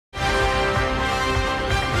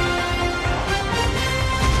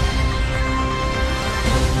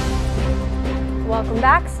Welcome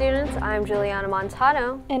back, students. I'm Juliana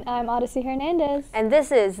Montano. And I'm Odyssey Hernandez. And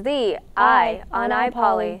this is the I on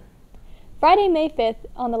iPoly. Friday, May 5th,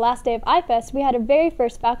 on the last day of iFest, we had our very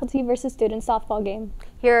first faculty versus student softball game.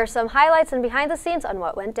 Here are some highlights and behind the scenes on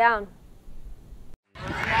what went down.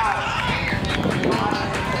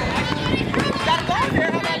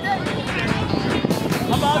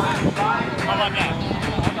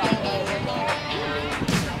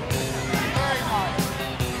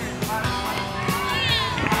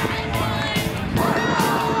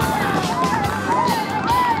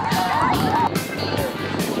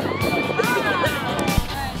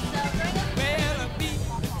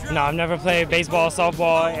 No, I've never played baseball,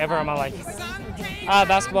 softball ever in my life.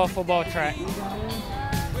 Basketball, football, track.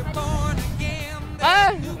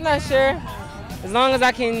 I'm not sure. As long as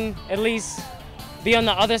I can at least be on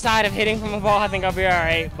the other side of hitting from a ball, I think I'll be all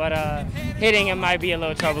right. But hitting, it might be a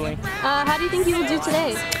little troubling. How do you think you will do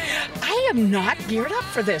today? I am not geared up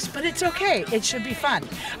for this, but it's okay. It should be fun.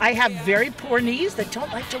 I have very poor knees that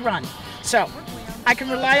don't like to run. So I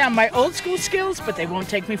can rely on my old school skills, but they won't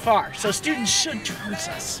take me far. So students should trust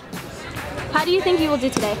us. How do you think you will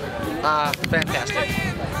do today? Fantastic.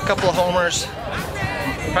 A couple of homers,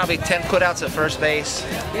 probably 10 putouts at first base.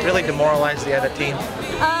 Really demoralized the other team.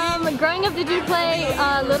 Growing up, did you play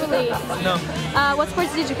Little League? No. What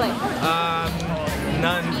sports did you play?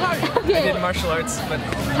 None. Okay. I did martial arts, but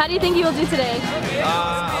How do you think you will do today?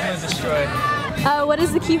 I'm gonna destroy it. What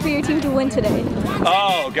is the key for your team to win today?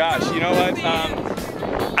 Oh gosh, you know what?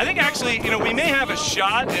 I think actually, we may have a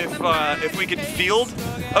shot if we could field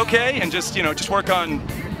okay and just work on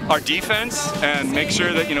our defense and make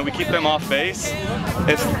sure that we keep them off base.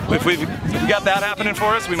 If we've got that happening for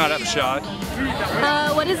us, we might have a shot.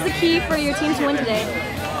 What is the key for your team to win today?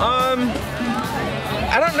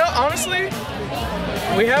 I don't know, honestly.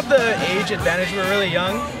 We have the age advantage, we're really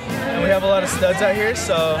young, and we have a lot of studs out here,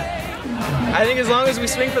 so I think as long as we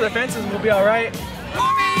swing for the fences, we'll be all right.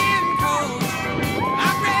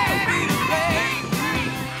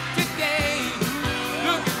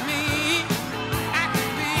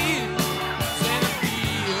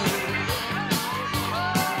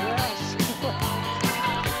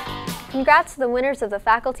 Congrats to the winners of the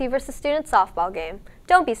faculty versus student softball game.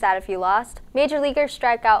 Don't be sad if you lost. Major leaguers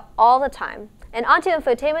strike out all the time. And on to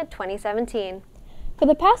Infotainment 2017. For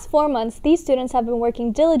the past 4 months, these students have been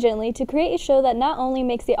working diligently to create a show that not only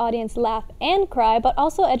makes the audience laugh and cry, but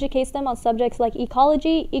also educates them on subjects like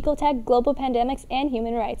ecology, ecotech, global pandemics, and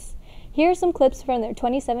human rights. Here are some clips from their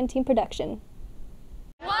 2017 production.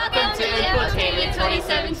 Welcome to Infotainment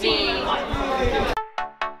 2017.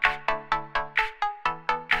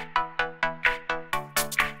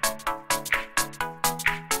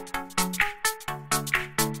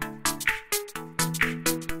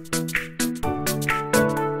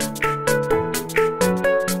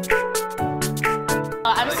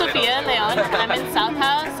 I'm in South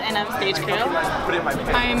House and I'm stage crew.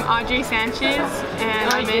 I'm Audrey Sanchez and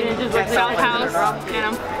I'm in South House and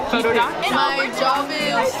I'm photo doc. My job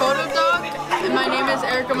is photo doc and my name is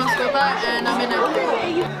Erica Mascota and I'm in a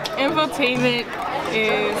Infotainment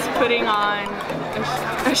is putting on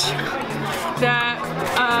a show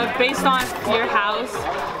that based on your house.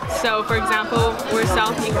 So for example, we're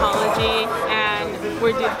South Ecology and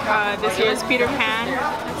we're this year is Peter Pan.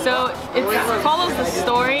 So it follows the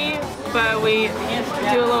story, but we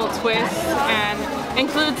do a little twist and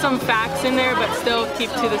include some facts in there, but still keep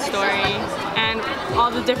to the story. And all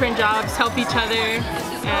the different jobs help each other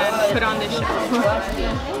and put on this show.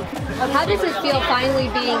 How does it feel finally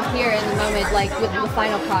being here in the moment, like with the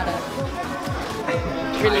final product?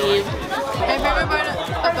 Relieved. My favorite part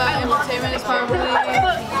about Infotainment is probably the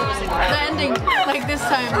ending, like this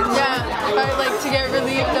time. Yeah, I like to get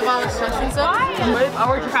relieved of all the stress and stuff.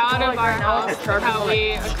 We're proud of our house, how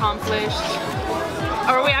we accomplished,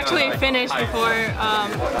 or we actually finished before,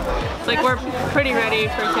 like we're pretty ready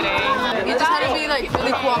for today. You just had to be like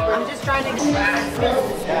really cooperative. Just trying to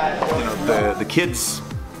the kids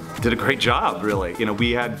did a great job, really.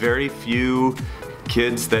 We had very few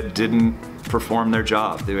kids that didn't perform their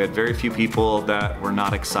job. They had very few people that were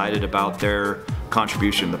not excited about their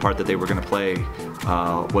contribution, the part that they were going to play,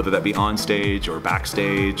 whether that be on stage or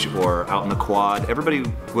backstage or out in the quad. Everybody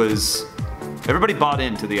bought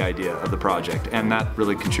into the idea of the project, and that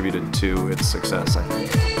really contributed to its success, I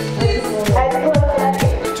think.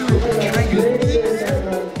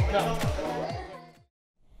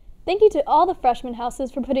 Thank you to all the freshman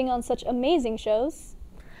houses for putting on such amazing shows.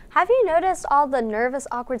 Have you noticed all the nervous,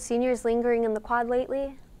 awkward seniors lingering in the quad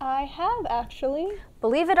lately? I have, actually.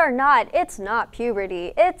 Believe it or not, it's not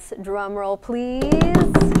puberty. It's, drumroll please,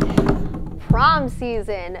 prom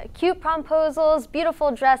season. Cute promposals,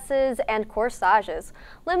 beautiful dresses, and corsages,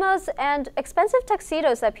 limos, and expensive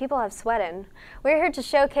tuxedos that people have sweat in. We're here to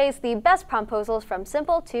showcase the best promposals from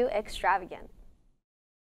simple to extravagant.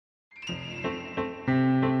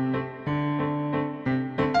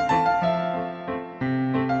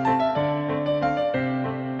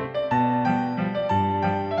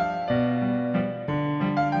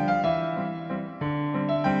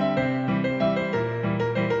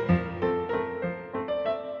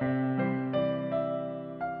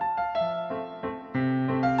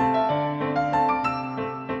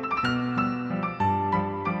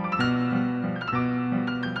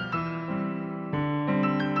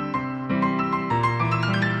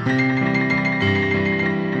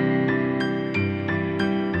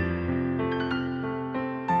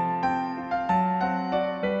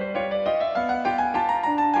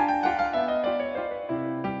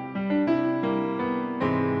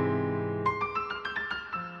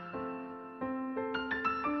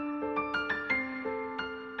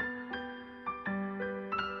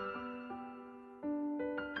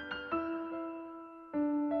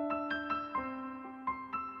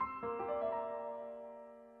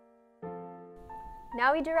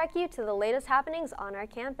 Now we direct you to the latest happenings on our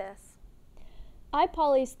campus.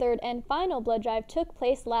 iPoly's third and final blood drive took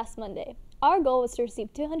place last Monday. Our goal was to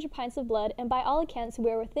receive 200 pints of blood, and by all accounts, we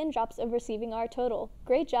were within drops of receiving our total.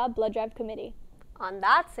 Great job, Blood Drive Committee. On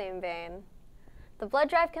that same vein, the Blood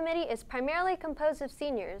Drive Committee is primarily composed of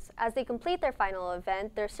seniors. As they complete their final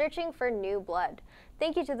event, they're searching for new blood.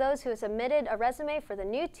 Thank you to those who have submitted a resume for the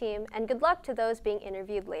new team, and good luck to those being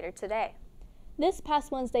interviewed later today. This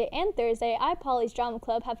past Wednesday and Thursday, iPoly's Drama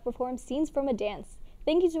Club have performed scenes from a dance.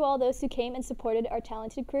 Thank you to all those who came and supported our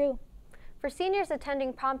talented crew. For seniors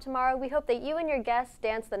attending prom tomorrow, we hope that you and your guests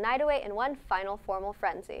dance the night away in one final formal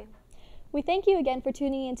frenzy. We thank you again for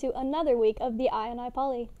tuning into another week of The Eye on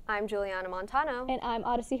iPoly. I'm Juliana Montano. And I'm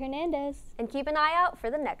Odyssey Hernandez. And keep an eye out for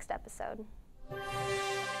the next episode.